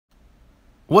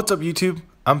What's up YouTube?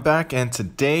 I'm back and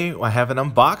today I have an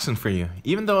unboxing for you.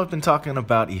 Even though I've been talking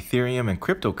about Ethereum and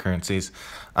cryptocurrencies,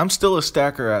 I'm still a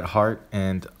stacker at heart,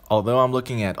 and although I'm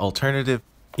looking at alternative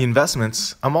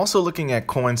investments, I'm also looking at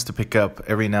coins to pick up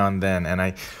every now and then, and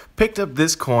I picked up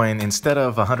this coin instead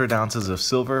of 100 ounces of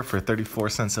silver for 34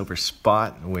 cents over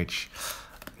spot, which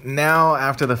now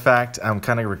after the fact I'm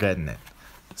kind of regretting it.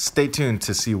 Stay tuned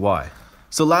to see why.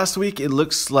 So last week, it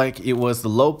looks like it was the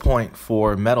low point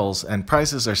for metals and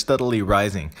prices are steadily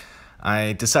rising.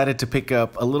 I decided to pick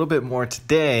up a little bit more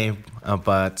today,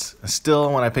 but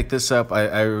still when I picked this up,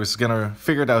 I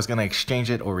figured I was gonna exchange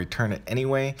it or return it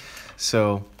anyway.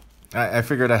 So I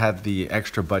figured I had the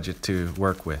extra budget to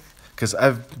work with, because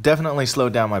I've definitely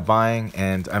slowed down my buying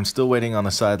and I'm still waiting on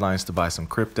the sidelines to buy some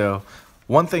crypto.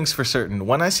 One thing's for certain,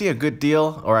 when I see a good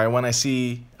deal or when I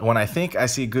think I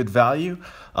see good value,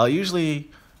 I'll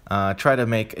usually try to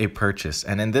make a purchase.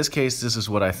 And in this case, this is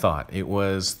what I thought. It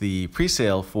was the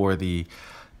pre-sale for the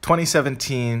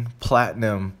 2017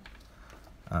 Platinum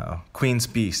Queen's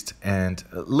Beast, and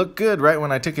it looked good right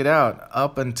when I took it out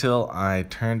up until I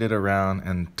turned it around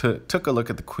and took a look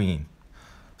at the Queen.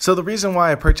 So the reason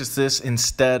why I purchased this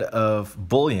instead of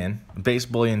bullion, base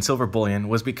bullion, silver bullion,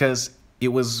 was because it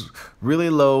was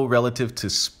really low relative to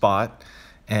spot,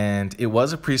 and it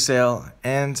was a pre-sale,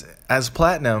 and as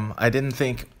platinum, I didn't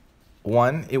think,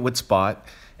 one, it would spot,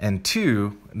 and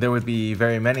two, there would be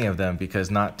very many of them because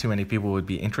not too many people would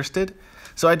be interested.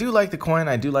 So I do like the coin,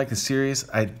 I do like the series,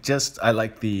 I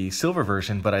like the silver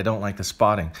version, but I don't like the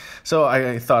spotting. So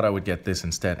I thought I would get this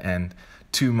instead, and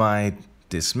to my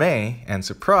dismay and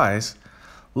surprise,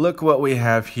 look what we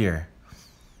have here.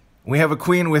 We have a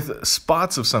queen with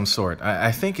spots of some sort.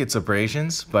 I think it's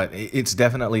abrasions, but it's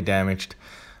definitely damaged.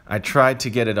 I tried to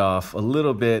get it off a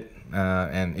little bit,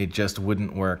 and it just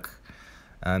wouldn't work.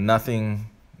 Nothing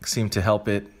seemed to help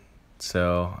it,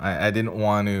 so I didn't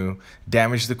want to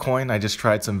damage the coin. I just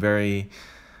tried some very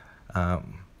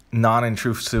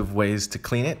non-intrusive ways to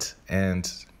clean it, and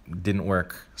didn't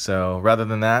work. So rather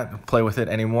than that, play with it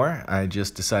anymore, I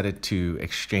just decided to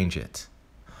exchange it.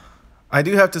 I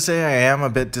do have to say I am a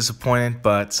bit disappointed,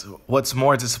 but what's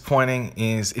more disappointing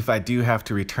is if I do have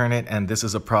to return it and this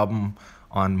is a problem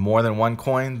on more than one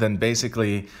coin, then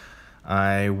basically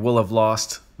I will have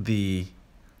lost the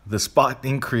spot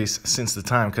increase since the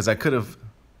time, because I could have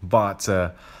bought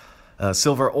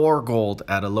silver or gold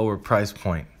at a lower price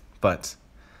point. But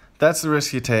that's the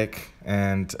risk you take,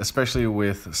 and especially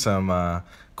with some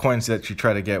coins that you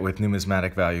try to get with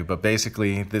numismatic value. But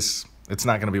basically it's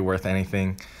not going to be worth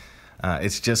anything.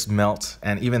 It's just melt,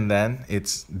 and even then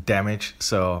it's damage,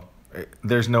 so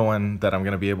there's no one that I'm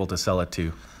going to be able to sell it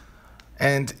to.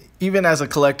 And even as a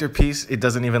collector piece, it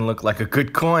doesn't even look like a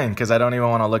good coin because I don't even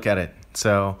want to look at it.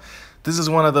 So this is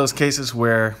one of those cases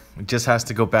where it just has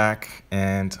to go back,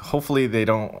 and hopefully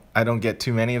I don't get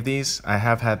too many of these. I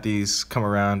have had these come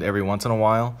around every once in a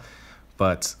while,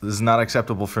 but this is not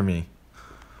acceptable for me.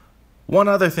 One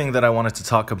other thing that I wanted to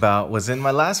talk about was in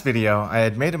my last video, I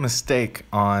had made a mistake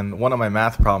on one of my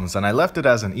math problems and I left it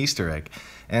as an Easter egg.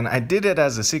 And I did it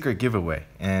as a secret giveaway.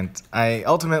 And I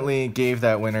ultimately gave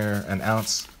that winner an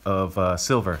ounce of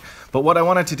silver. But what I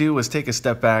wanted to do was take a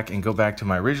step back and go back to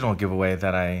my original giveaway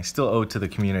that I still owe to the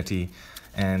community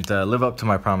and live up to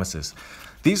my promises.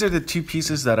 These are the two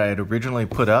pieces that I had originally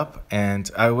put up, and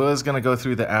I was going to go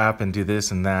through the app and do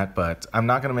this and that, but I'm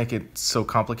not going to make it so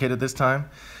complicated this time.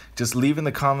 Just leave in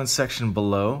the comments section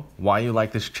below why you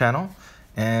like this channel,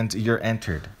 and you're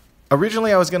entered.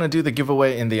 Originally, I was going to do the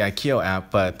giveaway in the Aikio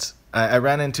app, but I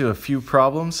ran into a few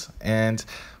problems, and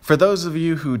for those of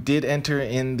you who did enter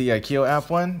in the Aikio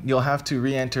app one, you'll have to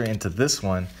re-enter into this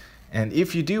one, and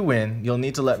if you do win, you'll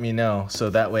need to let me know so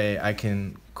that way I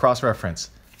can cross-reference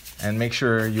and make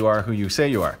sure you are who you say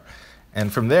you are.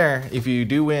 And from there, if you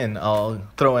do win, I'll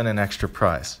throw in an extra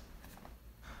prize.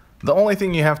 The only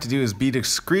thing you have to do is be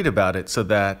discreet about it so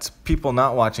that people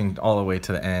not watching all the way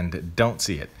to the end don't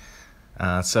see it.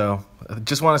 So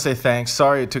just want to say thanks.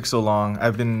 Sorry it took so long.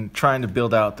 I've been trying to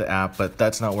build out the app, but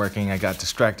that's not working. I got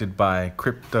distracted by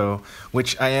crypto,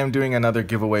 which I am doing another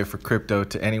giveaway for crypto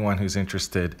to anyone who's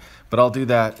interested, but I'll do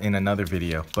that in another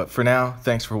video. But for now,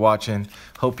 thanks for watching.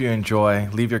 Hope you enjoy.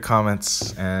 Leave your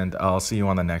comments, and I'll see you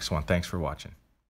on the next one. Thanks for watching.